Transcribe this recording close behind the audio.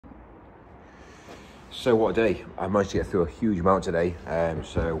So what a day. I managed to get through a huge amount today,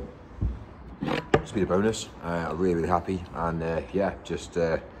 so it's been a bonus. I'm really happy, and yeah, just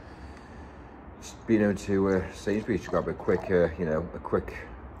being able to Sainsbury's to grab a quick, a quick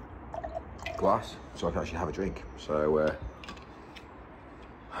glass so I can actually have a drink. So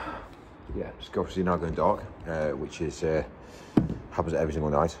yeah, it's obviously now going dark, which is happens every single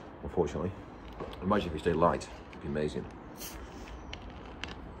night, unfortunately. Imagine if it stayed light, it'd be amazing.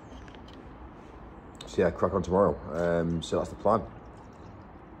 So yeah, crack on tomorrow. So that's the plan.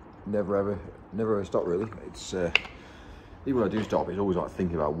 Never ever stop really. It's even when I do stop, it's always like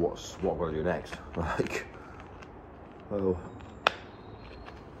thinking about what I'm gonna do next. Like, oh,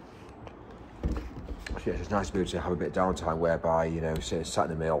 so yeah, it's nice to be able to have a bit of downtime whereby sat in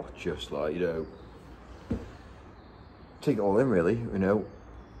the mill, just like take it all in really. We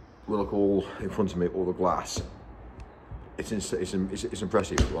look all in front of me, all the glass. It's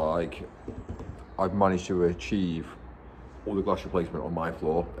impressive. Like, I've managed to achieve all the glass replacement on my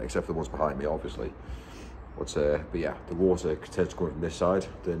floor, except for the ones behind me, obviously. But yeah, the water tends to come from this side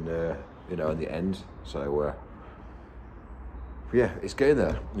than in the end. So yeah, it's getting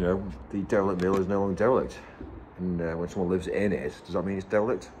there. The derelict mill is no longer derelict, and when someone lives in it, does that mean it's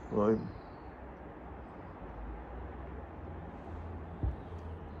derelict? Right.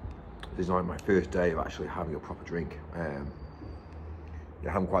 This is like my first day of actually having a proper drink. I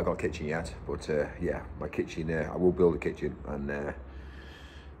haven't quite got a kitchen yet, but yeah, my kitchen, I will build a kitchen, and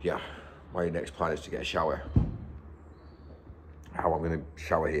yeah, my next plan is to get a shower. How I'm going to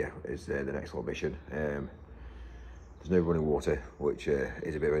shower here is the next little mission. There's no running water, which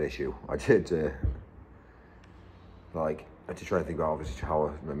is a bit of an issue. I did try and think about obviously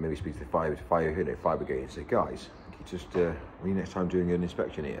how maybe speak to the fire brigade and say, guys, can you just when you next time doing an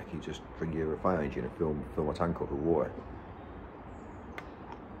inspection here, can you just bring your fire engine and fill my tank up with water?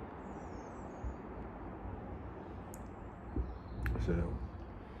 So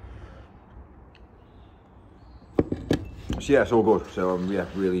yeah, it's all good. So I'm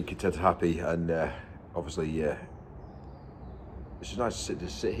really content and happy, and obviously it's just nice to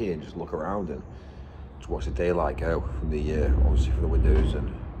sit here and just look around and just watch the daylight go from the obviously from the windows,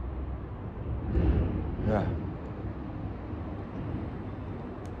 and yeah.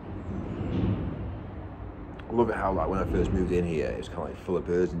 I love it how, like, when I first moved in here, it's kind of like full of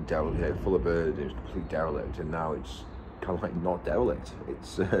birds and derelict, full of birds, and it was complete derelict, and now it's kind of like not derelict.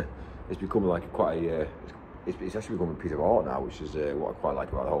 It's becoming like quite a it's actually become a piece of art now, which is what I quite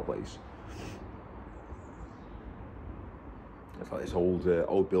like about the whole place. It's like this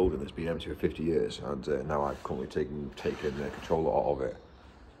old building that's been empty for 50 years, and now I've currently taken control of it.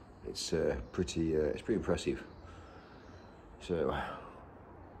 It's pretty impressive. So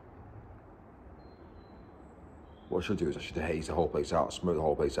what I should do is I should haze the whole place out, smoke the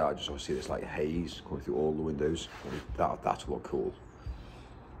whole place out, just so I see this like haze coming through all the windows. That'll look cool.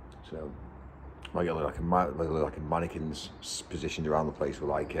 So I get like a mannequins positioned around the place with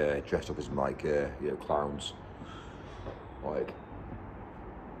like dressed up as like clowns, like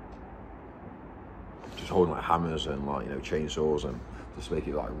just holding like hammers and like chainsaws, and just make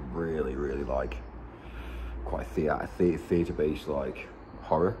it like really like quite theatre based like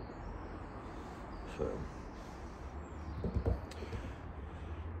horror. So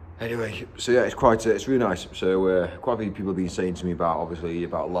anyway, so yeah, it's really nice. So quite a few people have been saying to me about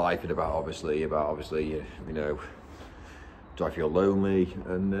life, and about do I feel lonely?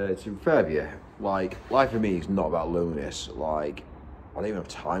 And to be fair with you, like, life for me is not about loneliness. Like, I don't even have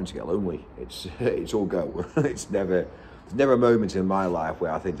time to get lonely. It's all go. There's never a moment in my life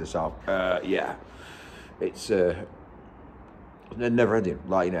where I think to myself, yeah, it's never ending.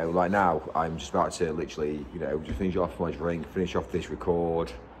 Like like now I'm just about to literally just finish off my drink, finish off this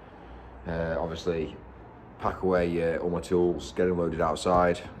record. Obviously pack away all my tools, get them loaded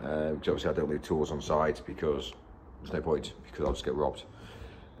outside, because obviously I don't leave tools on site because there's no point, because I'll just get robbed.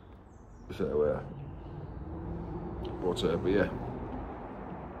 So but yeah,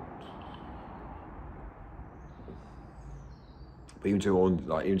 but even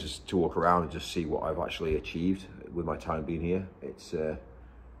just to walk around and just see what I've actually achieved with my time being here, it's yeah,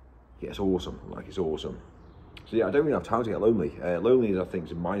 it's awesome. Like, it's awesome. So yeah, I don't really have time to get lonely. Lonely, I think,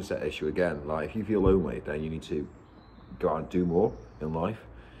 is a mindset issue again. Like, if you feel lonely, then you need to go out and do more in life.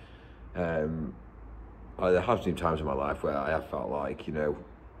 There have been times in my life where I have felt like, it'd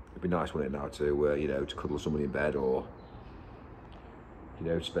be nice, wouldn't it, now to to cuddle somebody in bed, or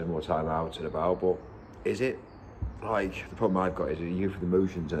to spend more time out and about. But is it? Like, the problem I've got is you go through the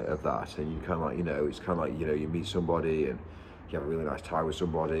motions of that, and you kind of like, it's kind of like, you meet somebody and you have a really nice time with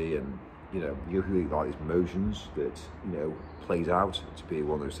somebody, and you know, you really like these motions that, you know, plays out to be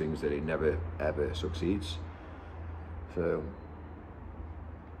one of those things that it never ever succeeds. So,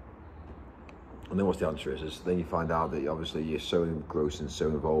 and then what's the answer is then you find out that obviously you're so engrossed and so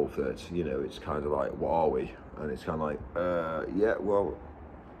involved that, you know, it's kind of like, what are we? And it's kind of like, yeah, well,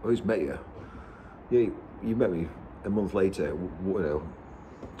 who's met you? Yeah, you met me a month later, you know,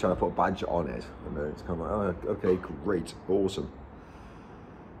 trying to put a badge on it, and then it's kind of like, oh, okay, great, awesome.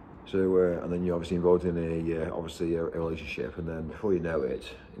 So, and then you're obviously involved in a relationship, and then before you know it,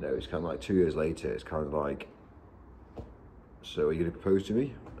 you know, it's kind of like 2 years later, it's kind of like, so are you going to propose to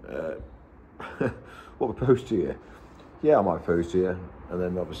me? What, propose to you? Yeah, I might propose to you, and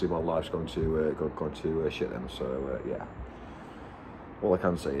then obviously my life's gone to shit then. So yeah, all I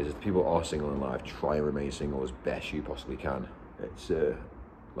can say is if people are single in life, try and remain single as best you possibly can. It's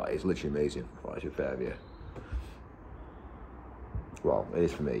like, it's literally amazing. Like, it's fair of you. Well, it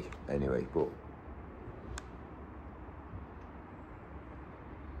is for me anyway, but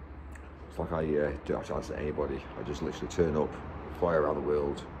it's like I don't have to answer to anybody. I just literally turn up, fly around the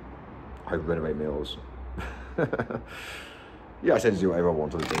world, I renovate meals. Yeah, I tend to do whatever I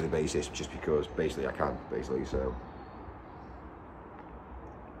want on a daily basis, just because basically I can, basically, so.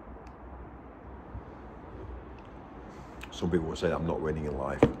 Some people will say that I'm not winning in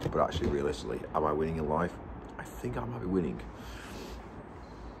life, but actually realistically, am I winning in life? I think I might be winning.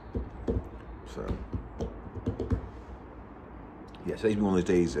 So, yeah, today's been one of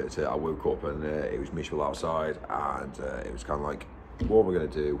those days that I woke up and it was miserable outside, and it was kind of like, what am I going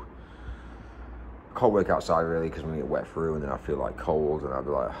to do? I can't work outside really because I'm going to get wet through, and then I feel like cold, and I'll be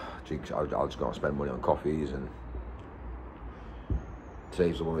like, I'll just go and spend money on coffees. And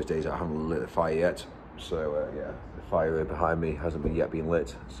today's one of those days I haven't lit the fire yet. So yeah, the fire behind me hasn't yet been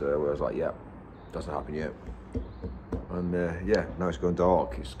lit. So I was like, yeah, doesn't happen yet. And yeah, now it's going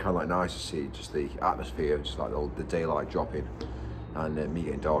dark. It's kind of like nice to see just the atmosphere, just like the daylight dropping, and me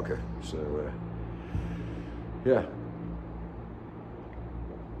getting darker. So yeah.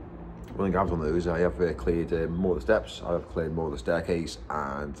 One thing I've done though is I have cleared more of the steps, I have cleared more of the staircase,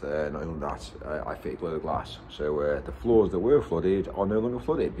 and not only that, I fitted a load of glass. So the floors that were flooded are no longer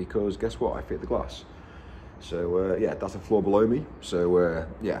flooded, because guess what, I fit the glass. So yeah, that's the floor below me. So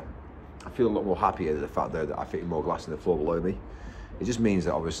yeah, I feel a lot more happier with the fact though that I fitted more glass in the floor below me. It just means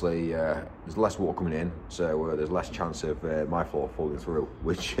that obviously there's less water coming in, so there's less chance of my floor falling through,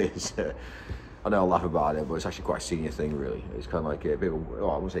 which is I know I laugh about it, but it's actually quite a senior thing, really. It's kind of like a bit of a,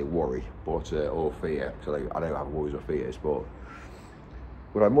 I wouldn't say worry, but or fear. So like, I don't have worries or fears, but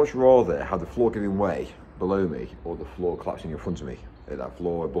would I much rather have the floor giving way below me, or the floor collapsing in front of me? That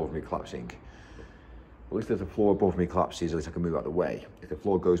floor above me collapsing. At least if the floor above me collapses, at least I can move out of the way. If the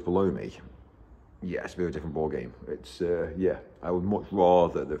floor goes below me, yeah, it's a bit of a different ball game. It's yeah, I would much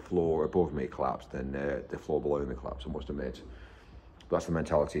rather the floor above me collapse than the floor below me collapse, I must admit. That's the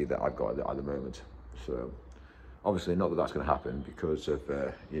mentality that I've got at the moment. So obviously not that that's going to happen, because of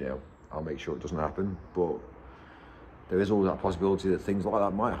you know, I'll make sure it doesn't happen, but there is always that possibility that things like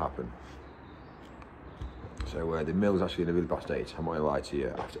that might happen. So the mill is actually in a really bad state. I'm not going to lie to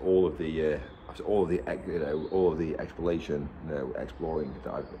you. After all of the you know, all of the exploration, you know, after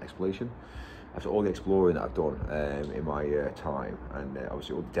all the exploring that I've done in my time, and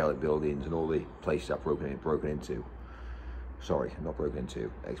obviously all the derelict buildings and all the places I've broken into. Sorry, not broken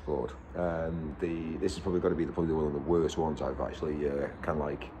into, explored. This is probably got to be probably one of the worst ones I've actually kind of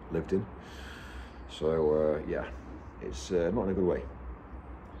like lived in. So yeah, it's not in a good way.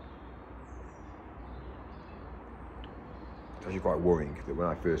 It's actually quite worrying that when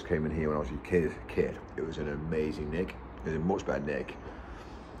I first came in here when I was a kid, it was an amazing nick. It was a much better nick.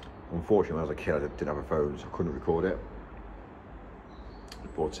 Unfortunately, when I was a kid, I didn't have a phone, so I couldn't record it.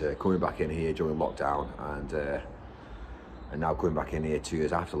 But coming back in here during lockdown, and now coming back in here 2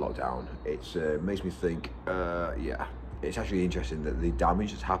 years after lockdown, it's makes me think, yeah, it's actually interesting that the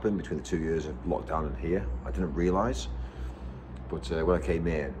damage that's happened between the 2 years of lockdown and here, I didn't realise. But when I came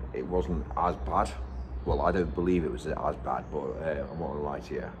in, it wasn't as bad. Well, I don't believe it was as bad, but I'm not gonna lie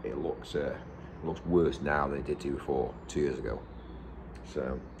to you, it looks worse now than it did before 2 years ago.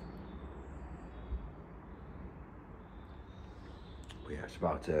 So, but yeah, it's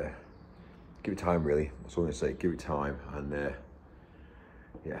about give it time, really. That's all I'm gonna say. Give it time, and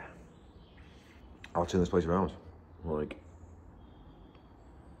yeah, I'll turn this place around. Like,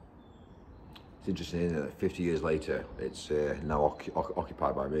 it's interesting, isn't it, that 50 years later, it's now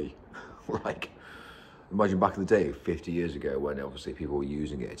occupied by me. Like, imagine back in the day, 50 years ago, when obviously people were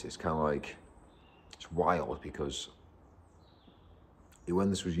using it. It's kind of like, it's wild, because when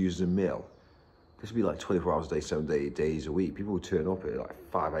this was used as a mill, this would be like 24 hours a day, 7 days a week. People would turn up at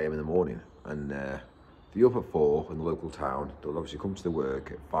like 5 a.m. in the morning, and if you're up at 4 in the local town, they'll obviously come to the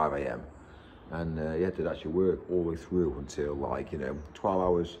work at 5 a.m. and yeah, they'd actually work all the way through until like, you know, 12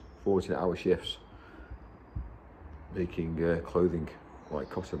 hours, 14-hour shifts, making clothing like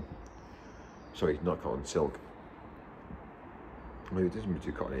cotton. Sorry, not cotton, silk. Maybe it doesn't be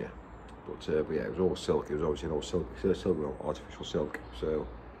too cotton here, but yeah, it was all silk. It was obviously all silk, artificial silk. So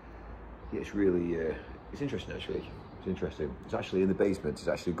yeah, it's really, it's interesting actually. It's interesting. It's actually in the basement. It's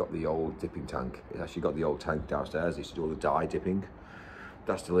actually got the old dipping tank. It's actually got the old tank downstairs. They used to do all the dye dipping.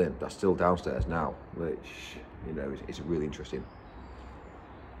 That's still in. That's still downstairs now, which, you know, it's really interesting.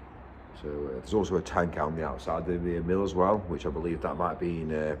 So there's also a tank on the outside of the mill as well, which I believe that might be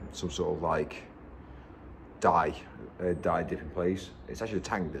in some sort of like dye dipping place. It's actually a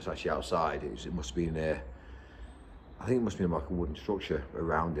tank that's actually outside. It must be in there. I think it must be in like a wooden structure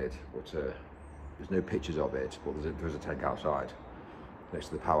around it, but there's no pictures of it. But there's a tank outside next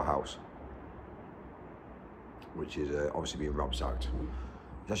to the powerhouse, which is obviously being ransacked.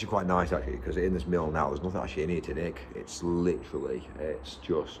 It's actually quite nice actually, because in this mill now there's nothing actually in here to nick. It's literally, it's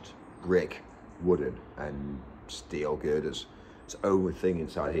just brick, wooden and steel girders. It's the only thing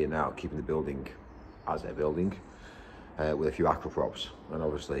inside here now keeping the building as they're building, with a few aqua props and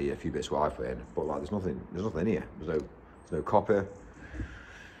obviously a few bits what I put in. But like there's nothing in here. There's no copper.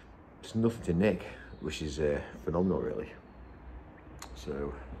 There's nothing to nick, which is phenomenal really.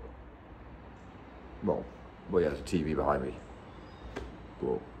 So, well yeah, there's a TV behind me.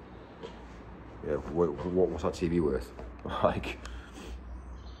 But yeah, what's that TV worth? Like,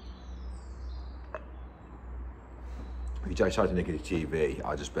 if you try to nick a TV,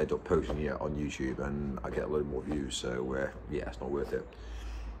 I just end up posting it on YouTube and I get a load more views. So yeah, it's not worth it.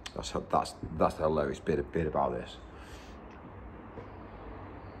 That's the hilarious bit about this.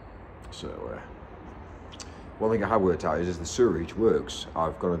 So one thing I have worked out is the sewerage works.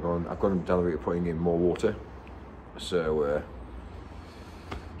 I've gone down the route of putting in more water. So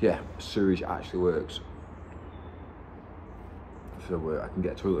yeah, sewerage actually works. So I can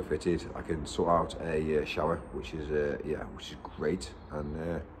get a toilet fitted. I can sort out a shower, which is yeah, which is great.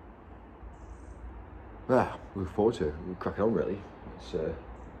 And yeah, look forward to it. We're cracking on really. It's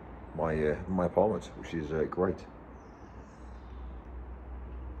my apartment, which is great.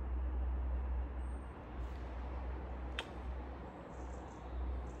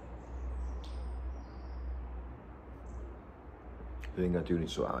 The thing I do need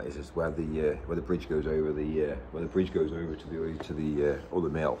to sort out is where the bridge goes over to the other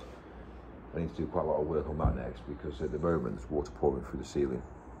mill. I need to do quite a lot of work on that next, because at the moment there's water pouring through the ceiling.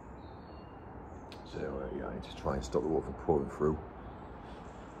 So yeah, I need to try and stop the water from pouring through.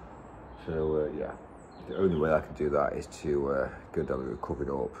 So yeah, the only way I can do that is to go down and cover it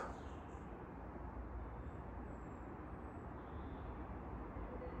up.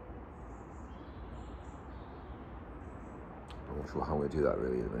 I'm not sure how I'm going to do that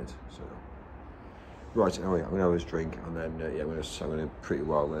really in a minute. So, right, anyway, I'm going to have this drink and then yeah, I'm going to pretty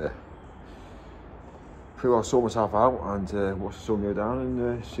well sort myself out and watch the sun go down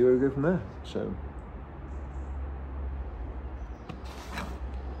and see where we go from there. So,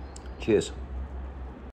 cheers.